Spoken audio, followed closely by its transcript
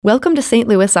Welcome to St.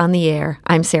 Louis on the Air.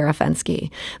 I'm Sarah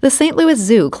Fensky. The St. Louis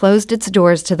Zoo closed its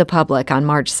doors to the public on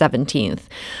March 17th,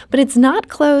 but it's not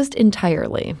closed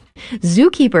entirely.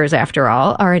 Zookeepers, after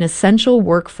all, are an essential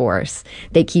workforce.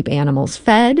 They keep animals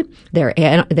fed, their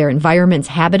environments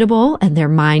habitable, and their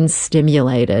minds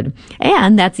stimulated.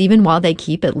 And that's even while they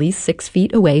keep at least 6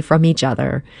 feet away from each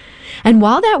other. And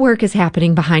while that work is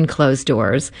happening behind closed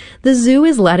doors, the zoo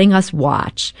is letting us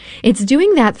watch. It's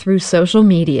doing that through social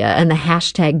media and the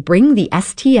hashtag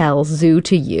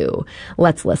 #BringTheSTLZoo2You.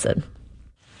 Let's listen.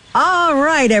 All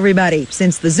right, everybody.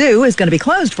 Since the zoo is going to be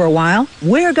closed for a while,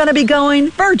 we're going to be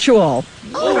going virtual.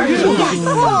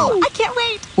 I can't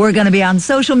wait. We're going to be on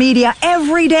social media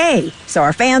every day, so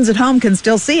our fans at home can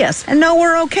still see us and know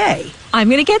we're okay. I'm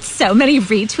going to get so many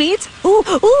retweets.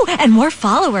 Ooh, and more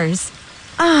followers.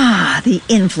 Ah, the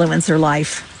influencer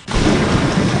life.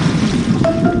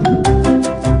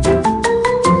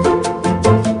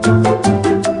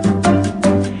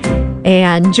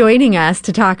 And joining us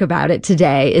to talk about it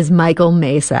today is Michael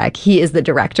Macek. He is the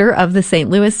director of the St.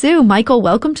 Louis Zoo. Michael,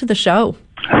 welcome to the show.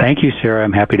 Thank you, Sarah.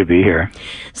 I'm happy to be here.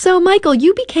 So, Michael,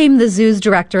 you became the zoo's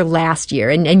director last year,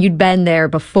 and you'd been there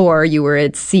before you were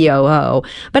its COO.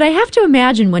 But I have to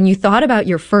imagine when you thought about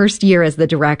your first year as the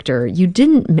director, you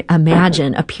didn't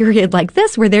imagine a period like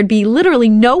this where there'd be literally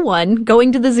no one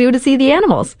going to the zoo to see the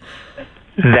animals.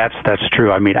 That's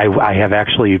true. I mean, I have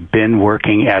actually been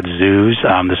working at zoos.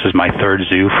 This is my third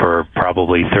zoo for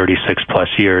probably 36 plus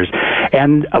years.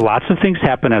 And lots of things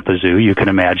happen at the zoo, you can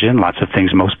imagine. Lots of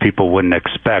things most people wouldn't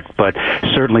expect. But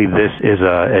certainly this is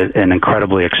an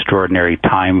incredibly extraordinary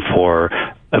time for,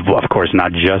 of course,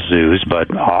 not just zoos,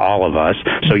 but all of us.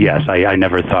 So yes, I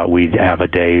never thought we'd have a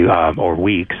day or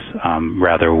weeks,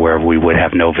 rather, where we would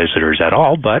have no visitors at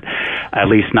all, but at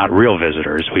least not real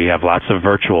visitors. We have lots of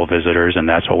virtual visitors, and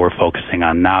that's what we're focusing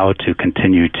on now, to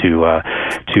continue to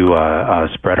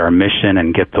spread our mission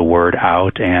and get the word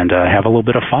out and have a little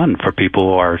bit of fun for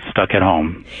people who are stuck at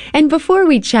home. And before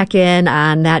we check in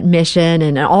on that mission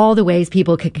and all the ways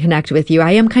people can connect with you,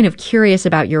 I am kind of curious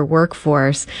about your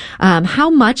workforce. How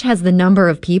much has the number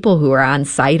of people who are on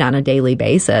site on a daily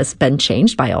basis been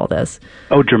changed by all this?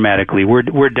 Oh, dramatically. We're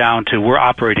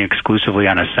operating exclusively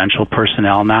on essential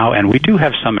personnel now, and we do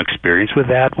have some experience with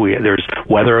that. There's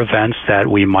weather events that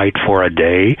we might for a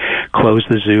day close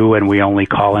the zoo and we only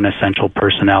call in essential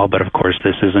personnel, but of course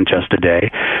this isn't just a day.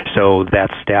 So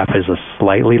that staff is a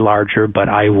slightly larger, but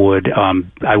I would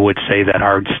say that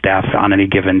our staff on any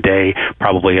given day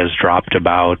probably has dropped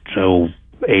about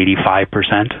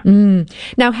 85%.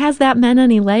 Now, has that meant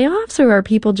any layoffs, or are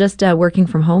people just working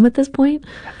from home at this point?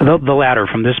 The latter.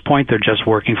 From this point, they're just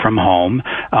working from home.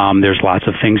 There's lots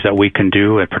of things that we can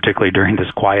do, and particularly during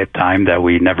this quiet time, that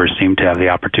we never seem to have the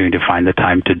opportunity to find the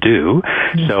time to do.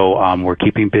 So we're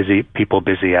keeping people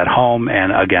busy at home,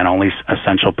 and again, only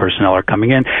essential personnel are coming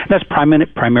in. That's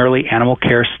primarily animal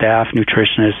care staff,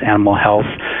 nutritionists, animal health.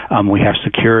 We have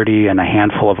security and a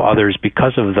handful of others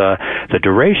because of the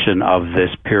duration of this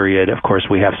period. Of course,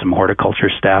 we have some horticulture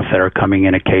staff that are coming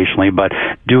in occasionally, but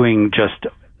doing just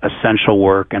essential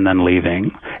work and then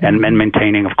leaving, and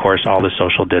maintaining, of course, all the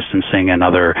social distancing and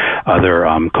other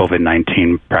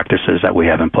COVID-19 practices that we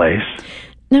have in place.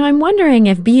 Now, I'm wondering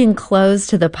if being closed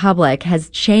to the public has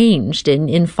changed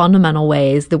in fundamental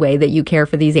ways the way that you care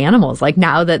for these animals. Like,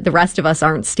 now that the rest of us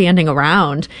aren't standing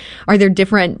around, are there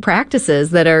different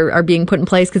practices that are being put in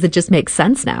place because it just makes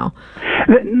sense now?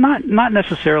 Not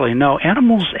necessarily, no.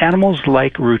 Animals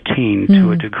like routine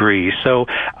to a degree. So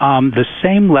the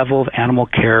same level of animal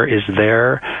care is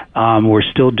there. We're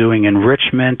still doing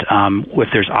enrichment. If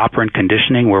there's operant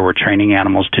conditioning, where we're training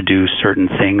animals to do certain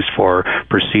things for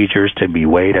procedures, to be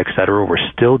weighed, et cetera, we're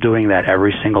still doing that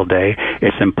every single day.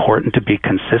 It's important to be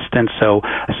consistent. So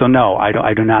no,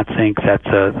 I do not think that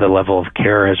the level of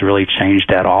care has really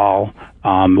changed at all.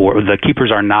 The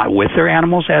keepers are not with their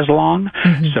animals as long,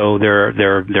 so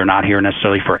they're not here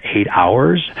necessarily for 8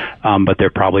 hours, but they're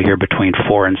probably here between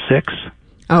 4 and 6.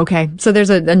 Okay, so there's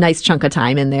a nice chunk of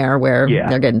time in there where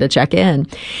they're getting to check in.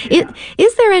 Yeah.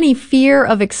 Is there any fear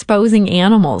of exposing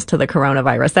animals to the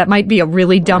coronavirus? That might be a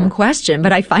really dumb question,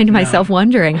 but I find myself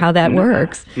wondering how that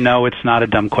works. No, it's not a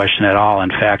dumb question at all. In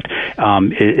fact,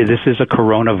 this is a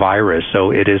coronavirus,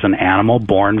 so it is an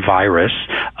animal-borne virus,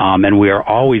 and we are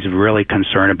always really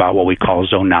concerned about what we call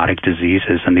zoonotic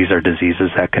diseases, and these are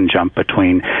diseases that can jump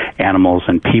between animals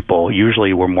and people.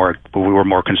 Usually, we're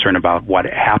more concerned about what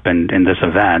happened in this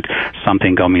event prevent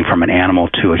something going from an animal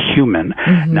to a human.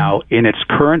 Now, in its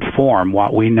current form,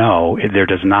 what we know, there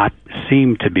does not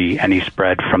seem to be any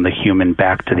spread from the human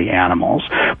back to the animals.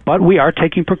 But we are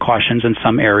taking precautions in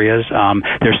some areas.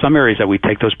 There's some areas that we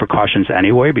take those precautions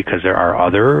anyway because there are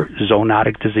other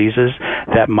zoonotic diseases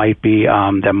that might be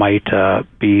endemic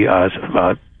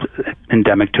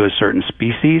to a certain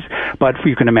species. But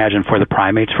you can imagine for the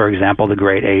primates, for example, the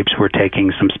great apes, we're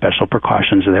taking some special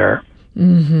precautions there.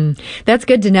 That's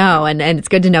good to know. And it's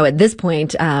good to know at this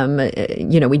point,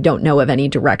 we don't know of any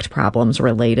direct problems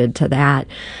related to that.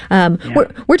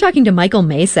 We're talking to Michael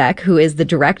Macek, who is the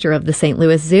director of the St.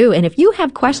 Louis Zoo. And if you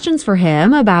have questions for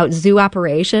him about zoo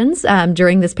operations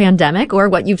during this pandemic or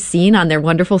what you've seen on their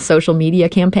wonderful social media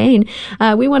campaign,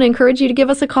 we want to encourage you to give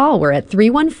us a call. We're at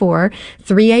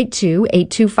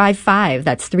 314-382-8255.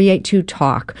 That's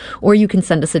 382-TALK. Or you can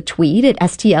send us a tweet at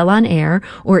STL on air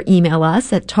or email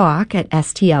us at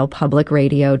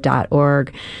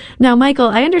talk@stlpublicradio.org. Now, Michael,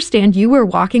 I understand you were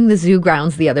walking the zoo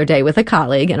grounds the other day with a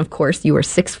colleague, and of course you were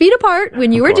 6 feet apart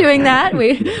when you were doing that.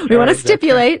 We want to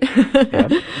stipulate. Right.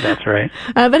 Yep, that's right.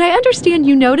 But I understand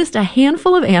you noticed a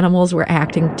handful of animals were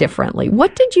acting differently.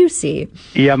 What did you see?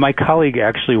 Yeah, my colleague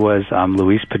actually was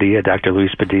Luis Padilla, Dr.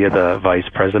 Luis Padilla, the Vice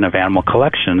President of Animal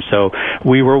Collections. So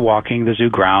we were walking the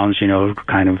zoo grounds,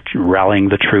 kind of rallying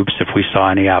the troops if we saw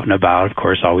any out and about, of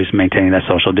course, always maintaining that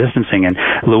social distancing. And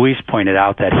Luis pointed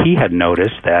out that he had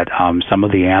noticed that some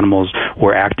of the animals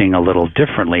were acting a little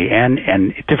differently,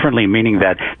 and differently meaning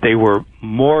that they were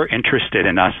more interested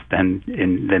in us than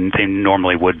they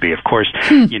normally would be. Of course,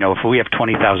 if we have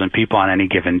 20,000 people on any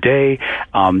given day,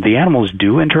 the animals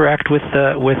do interact with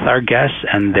our guests,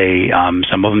 and they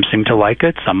some of them seem to like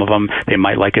it. Some of them they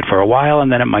might like it for a while,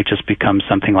 and then it might just become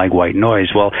something like white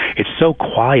noise. Well, it's so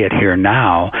quiet here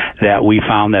now that we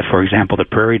found that, for example, the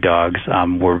prairie dogs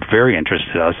were very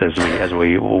interested in us as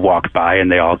we walked by,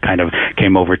 and they all kind of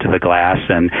came over to the glass,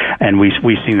 and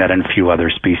we've seen that in a few other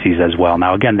species as well.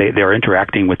 Now, again, they're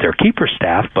interacting with their keeper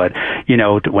staff, but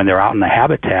when they're out in the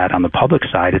habitat on the public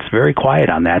side, it's very quiet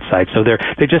on that side. So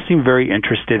they just seem very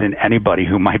interested in anybody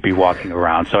who might be walking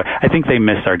around. So I think they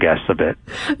miss our guests a bit.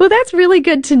 Well, that's really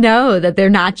good to know that they're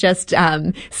not just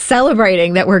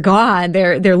celebrating that we're gone.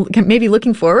 They're maybe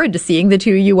looking forward to seeing the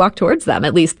two of you walk towards them.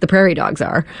 At least the prairie dogs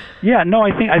are. Yeah, no,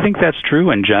 I think that's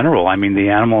true in general. I mean, the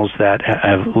animals that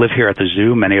live here at the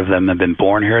zoo, many of them have been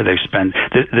born here. They've spent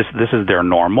this is their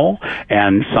normal,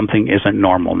 and something isn't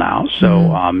normal now.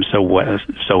 So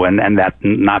and that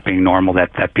not being normal,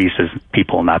 that piece is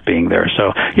people not being there.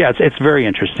 So yeah, it's very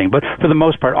interesting. But for the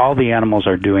most part, all the animals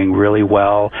are doing really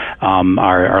well.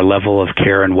 Our level of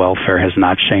care and welfare has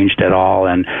not changed at all,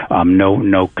 and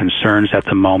no concerns at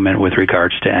the moment with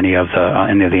regards to any of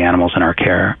the animals in our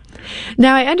care.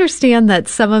 Now, I understand that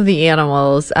some of the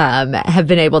animals have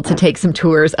been able to take some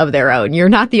tours of their own. You're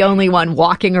not the only one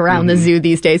walking around the zoo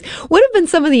these days. What have been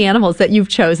some of the animals that you've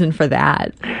chosen for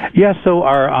that? Yeah, so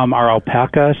our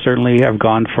alpaca certainly have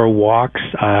gone for walks.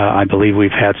 I believe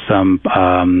we've had some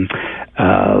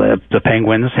the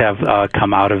penguins have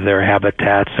come out of their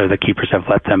habitats, so the keepers have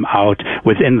let them out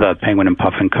within the penguin and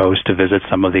puffin coast to visit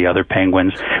some of the other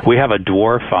penguins. We have a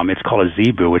dwarf, it's called a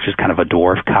zebu, which is kind of a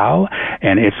dwarf cow,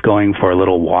 and it's going for a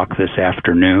little walk this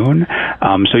afternoon.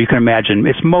 So you can imagine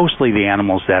it's mostly the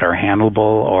animals that are handleable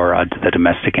or the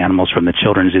domestic animals from the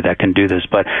children's zoo that can do this,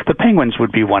 but the penguins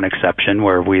would be one exception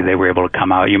where they were able to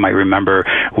come out. You might remember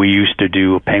we used to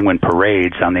do penguin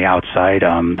parades on the outside.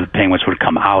 The penguins would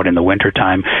come out in the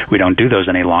wintertime. We don't do those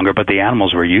any longer, but the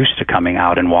animals were used to coming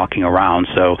out and walking around,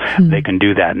 so they can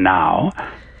do that now.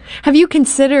 Have you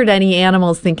considered any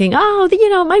animals thinking,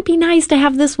 it might be nice to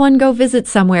have this one go visit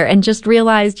somewhere, and just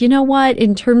realized, what,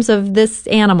 in terms of this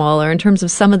animal or in terms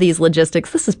of some of these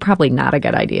logistics, this is probably not a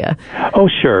good idea? Oh,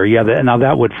 sure. Yeah. Now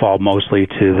that would fall mostly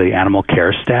to the animal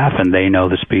care staff, and they know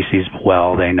the species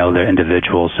well. They know their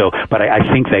individuals. So, but I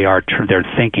think they're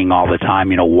thinking all the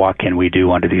time, what can we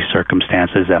do under these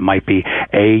circumstances that might be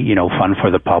A, fun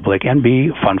for the public, and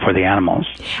B, fun for the animals.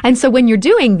 And so when you're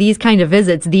doing these kind of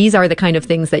visits, these are the kind of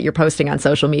things that you're posting on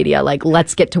social media, like,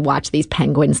 let's get to watch these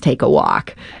penguins take a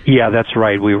walk. Yeah, that's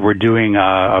right. We're doing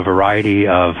a variety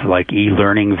of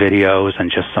e-learning videos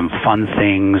and just some fun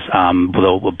things.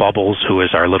 Bubbles, who is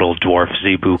our little dwarf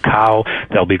zebu cow,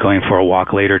 they'll be going for a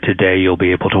walk later today. You'll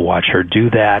be able to watch her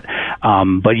do that.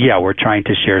 But yeah, we're trying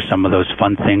to share some of those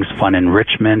fun things, fun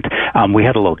enrichment. We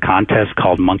had a little contest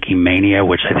called Monkey Mania,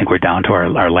 which I think we're down to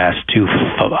our last two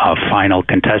final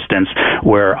contestants,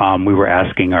 where we were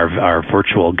asking our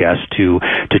virtual virtual guests to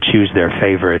choose their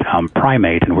favorite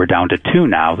primate, and we're down to 2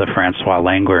 now, the Francois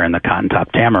Langueur and the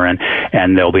cotton-top tamarin,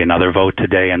 and there'll be another vote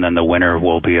today, and then the winner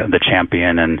will be the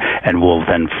champion, and we'll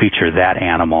then feature that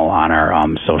animal on our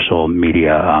social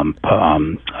media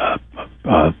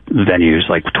venues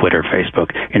like Twitter,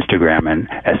 Facebook, Instagram, and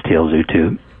STL Zoo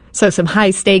too. So some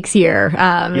high stakes here.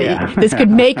 This could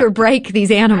make or break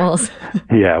these animals.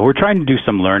 Yeah, we're trying to do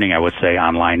some learning, I would say,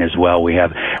 online as well. We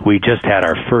just had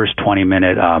our first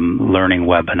 20-minute learning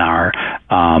webinar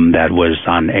that was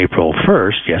on April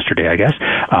 1st, yesterday, I guess,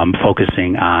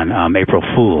 focusing on April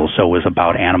Fools. So it was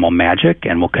about animal magic,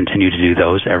 and we'll continue to do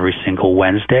those every single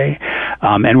Wednesday.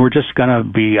 And we're just going to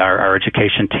be, our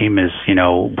education team is,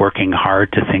 working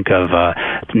hard to think of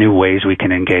new ways we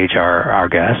can engage our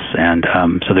guests, and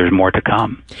so there's more to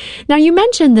come. Now, you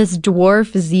mentioned this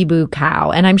dwarf zebu cow,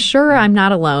 and I'm sure I'm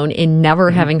not alone in never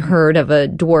having heard of a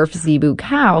dwarf zebu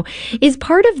cow. Is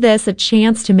part of this a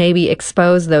chance to maybe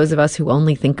expose those of us who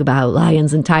only think about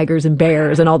lions and tigers and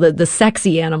bears and all the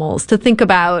sexy animals to think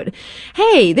about,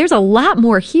 hey, there's a lot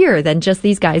more here than just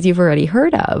these guys you've already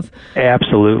heard of?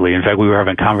 Absolutely. In fact, we were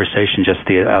having a conversation just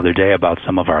the other day about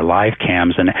some of our live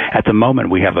cams, and at the moment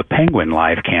we have a penguin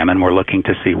live cam, and we're looking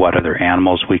to see what other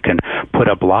animals we can put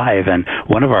up live. And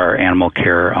one of our animal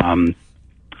care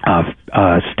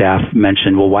staff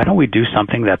mentioned, well, why don't we do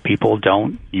something that people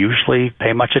don't usually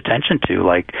pay much attention to,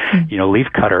 like,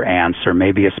 leafcutter ants, or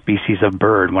maybe a species of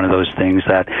bird, one of those things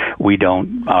that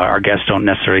our guests don't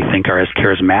necessarily think are as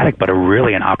charismatic, but are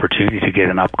really an opportunity to get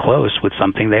in up close with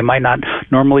something they might not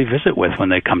normally visit with when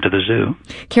they come to the zoo.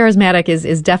 Charismatic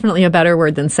is definitely a better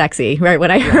word than sexy, right?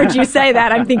 When I heard you say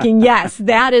that, I'm thinking, yes,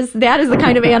 that is the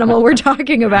kind of animal we're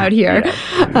talking about here.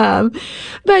 Yeah.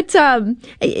 But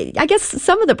I guess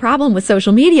some of the problem with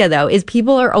social media, though, is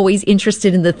people are always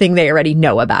interested in the thing they already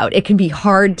know about. It can be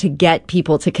hard to get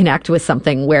people to connect with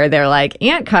something where they're like,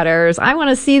 ant cutters, I want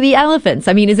to see the elephants.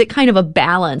 I mean, is it kind of a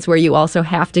balance where you also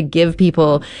have to give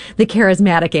people the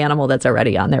charismatic animal that's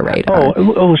already on their radar?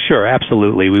 Oh, sure,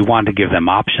 absolutely. We want to give them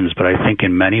options, but I think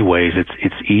in many ways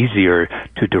it's easier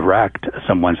to direct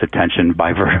someone's attention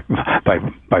by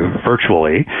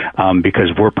virtually because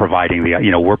we're providing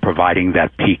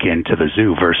that peek into the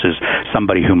zoo versus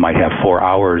somebody who might have 4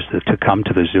 hours to come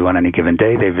to the zoo on any given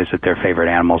day. They visit their favorite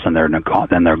animals and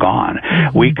then they're gone.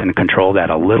 Mm-hmm. We can control that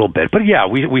a little bit, but yeah,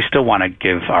 we still want to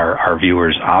give our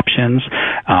viewers options,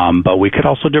 but we could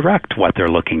also direct what they're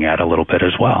looking at a little bit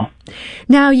as well.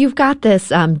 Now, you've got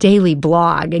this daily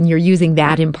blog, and you're using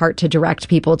that in part to direct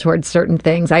people towards certain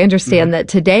things. I understand that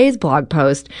today's blog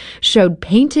post showed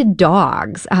painted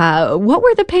dogs. What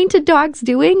were the painted dogs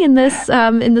doing in this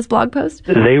blog post?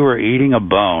 They were eating a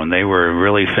bone. They were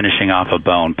really finishing off a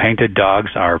bone. Painted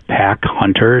dogs are pack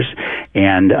hunters,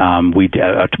 and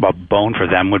a bone for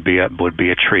them would be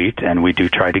a treat, and we do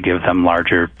try to give them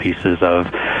larger pieces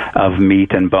of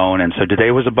meat and bone. And so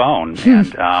today was a bone,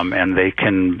 and they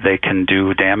can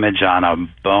do damage on a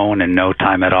bone in no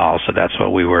time at all. So that's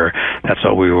what we were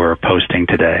posting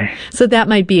today. So that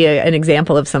might be an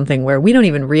example of something where we don't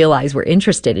even realize we're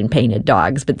interested in painted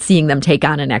dogs, but seeing them take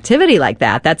on an activity like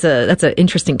that's an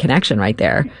interesting connection right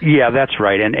there. Yeah, that's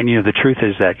right. And the truth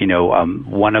is that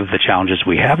one of the challenges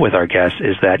we have with our guests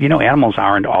is that animals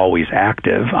aren't always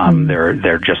active.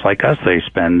 They're just like us.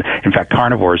 In fact,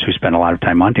 carnivores who spend a lot of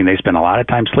time hunting, they spend a lot of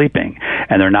time sleeping,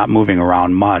 and they're not moving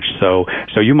around much. So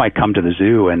you might come to the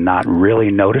zoo and not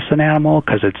really notice an animal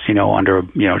because it's under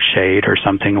shade or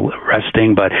something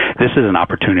resting. But this is an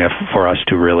opportunity for us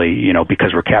to really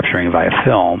because we're capturing via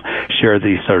film, share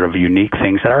these sort of unique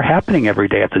things that are happening every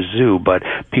day at the zoo, but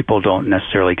people don't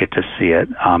necessarily get to see it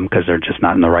because they're just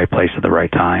not in the right place at the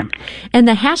right time. And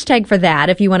the hashtag for that,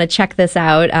 if you want to check this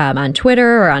out on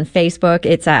Twitter or on Facebook,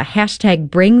 it's a hashtag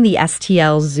Bring the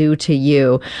STL Zoo to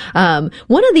You.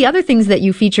 One of the other things that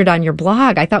you featured on your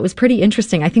blog I thought was pretty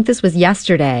interesting. I think this was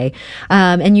yesterday,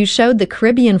 and you showed the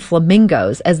Caribbean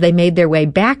flamingos as they made their way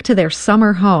back to their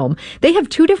summer home. They have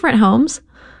 2 different homes.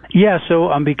 Yeah,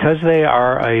 so because they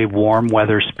are a warm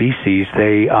weather species,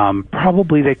 they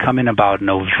come in about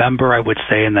November, I would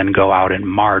say, and then go out in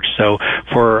March. So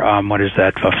for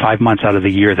 5 months out of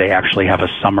the year, they actually have a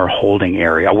winter holding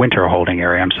area,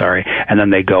 and then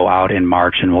they go out in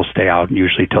March and will stay out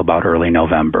usually till about early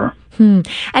November. And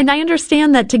I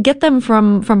understand that to get them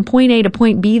from point A to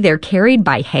point B, they're carried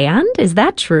by hand. Is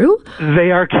that true?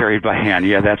 They are carried by hand.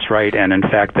 Yeah, that's right. And in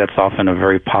fact, that's often a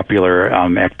very popular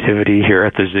activity here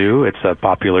at the zoo. zoo. It's a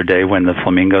popular day when the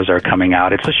flamingos are coming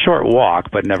out. It's a short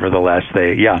walk, but nevertheless,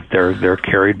 they're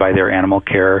carried by their animal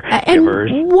care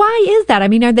givers. And why is that? I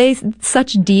mean, are they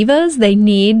such divas? They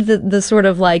need the sort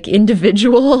of like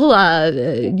individual,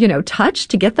 touch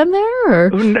to get them there? Or?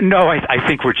 No, I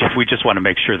think we just want to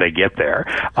make sure they get there.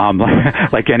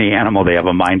 Like any animal, they have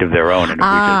a mind of their own,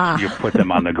 and if you put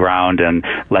them on the ground and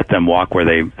let them walk where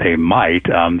they might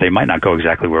not go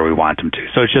exactly where we want them to.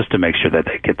 So it's just to make sure that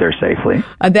they get there safely.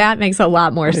 That makes a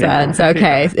lot more sense.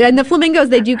 Okay. Yeah. And the flamingos,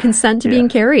 they do consent to being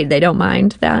carried. They don't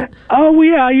mind that. Oh,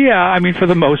 yeah. I mean, for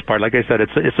the most part, like I said,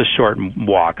 it's a short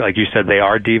walk. Like you said, they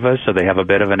are divas, so they have a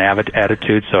bit of an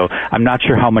attitude. So I'm not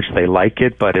sure how much they like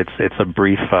it, but it's a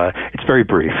brief. It's very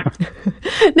brief.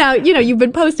 Now, you've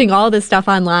been posting all this stuff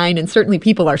online, and certainly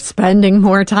people are spending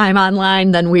more time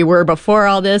online than we were before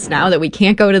all this. Now that we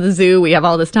can't go to the zoo, we have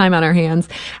all this time on our hands.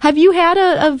 Have you had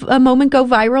a moment go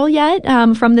viral yet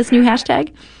from this new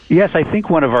hashtag? Yes, I think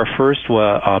one of our first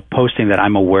posting that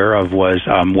I'm aware of was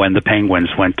when the penguins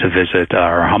went to visit,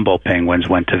 or Humboldt penguins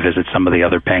went to visit some of the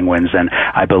other penguins, and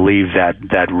I believe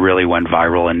that really went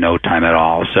viral in no time at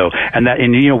all. So, and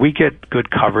we get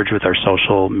good coverage with our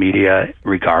social media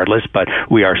regardless, but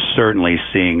we are certainly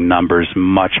seeing numbers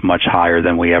much, much higher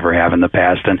than we ever have in the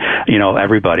past. And,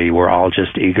 we're all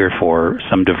just eager for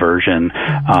some diversion,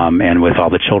 and with all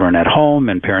the children at home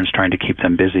and parents trying to keep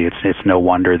them busy, it's no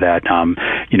wonder that,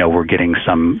 we're getting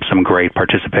some great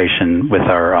participation with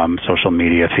our social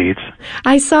media feeds.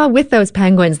 I saw with those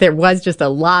penguins, there was just a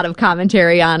lot of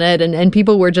commentary on it, and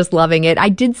people were just loving it. I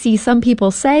did see some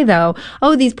people say, though,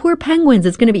 oh, these poor penguins,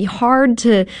 it's going to be hard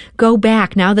to go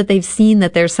back now that they've seen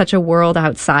that there's such a world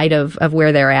outside of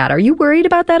where they're at. Are you worried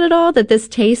about that at all, that this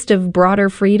taste of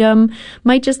broader freedom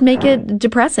might just make it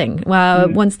depressing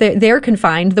once they're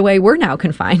confined the way we're now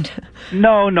confined?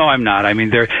 No, I'm not. I mean,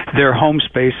 their home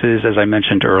spaces, as I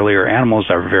mentioned earlier, animals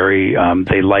are very,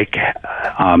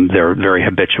 they're very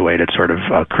habituated sort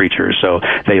of creatures. So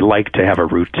they like to have a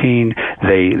routine.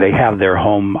 They have their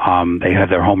home,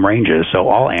 ranges. So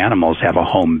all animals have a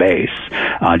home base,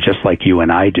 just like you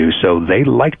and I do. So they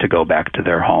like to go back to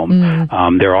their home.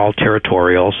 They're all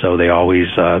territorial. So they always,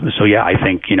 I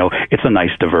think, it's a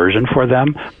nice diversion for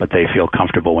them, but they feel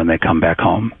comfortable when they come back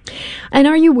home. And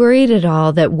are you worried at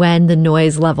all that when the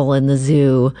noise level in the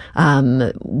zoo,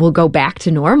 will go back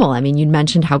to normal? I mean, you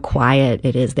mentioned how quiet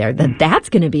it is there, that's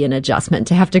going to be an adjustment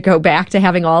to have to go back to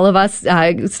having all of us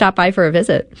stop by for a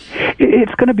visit.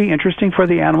 It's going to be interesting for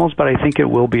the animals, but I think it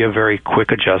will be a very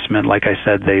quick adjustment. Like I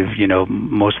said,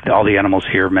 all the animals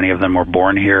here, many of them were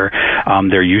born here.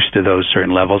 They're used to those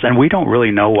certain levels, and we don't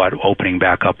really know what opening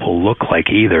back up will look like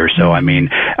either. So, I mean,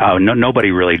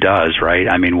 nobody really does, right?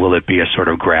 I mean, will it be a sort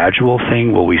of gradual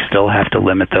thing? Will we still have to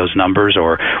limit those numbers,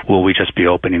 or will we just be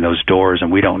opening those doors?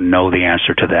 And we don't know the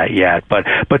answer to that yet. But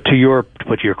to your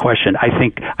question, I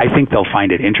think they'll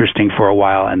find it interesting for a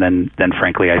while, and then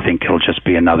frankly, I think it'll just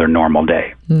be another normal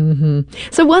day. Mm-hmm.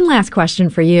 So one last question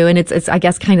for you, and it's I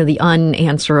guess kind of the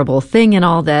unanswerable thing in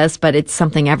all this, but it's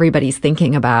something everybody's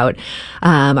thinking about.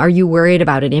 Are you worried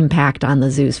about an impact on the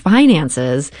zoo's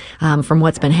finances from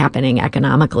what's been happening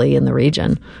economically in the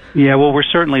region? Yeah, well, we're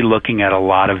certainly looking at a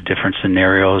lot of different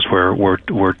scenarios.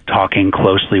 We're talking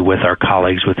closely with our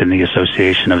colleagues within the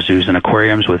Association of Zoos and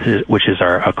Aquariums, which is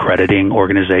our accrediting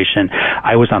organization.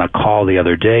 I was on a call the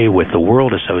other day with the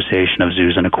World Association of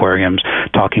Zoos and Aquariums,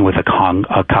 talking with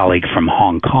a colleague from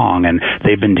Hong Kong, and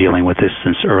they've been dealing with this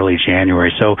since early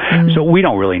January. So we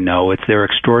don't really know. They're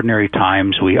extraordinary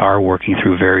times. We are working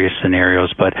through various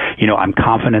scenarios, but I'm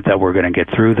confident that we're going to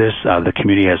get through this. The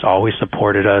community has always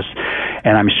supported us,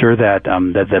 and I'm sure that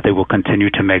that they will continue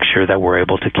to make sure that we're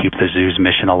able to keep the zoo's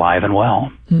mission alive and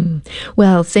well.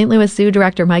 Well, St. Louis Zoo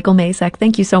Director Michael Macek,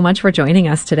 thank you so much for joining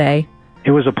us today.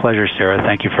 It was a pleasure, Sarah.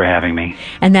 Thank you for having me.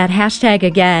 And that hashtag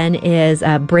again is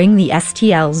Bring the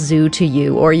STL Zoo to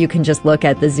You, or you can just look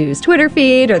at the zoo's Twitter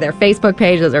feed or their Facebook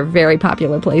page. Those are very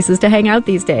popular places to hang out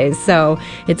these days. So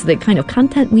it's the kind of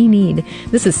content we need.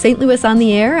 This is St. Louis on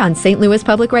the Air on St. Louis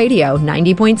Public Radio,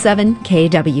 90.7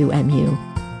 KWMU.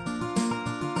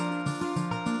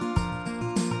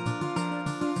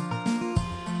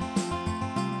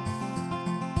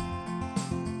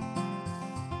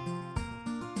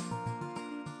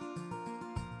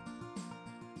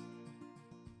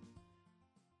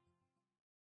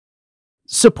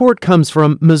 Support comes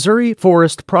from Missouri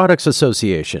Forest Products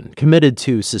Association, committed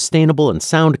to sustainable and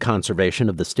sound conservation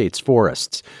of the state's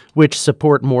forests, which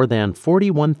support more than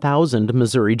 41,000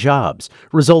 Missouri jobs,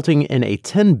 resulting in a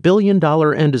 $10 billion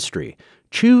industry.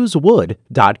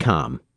 ChooseWood.com.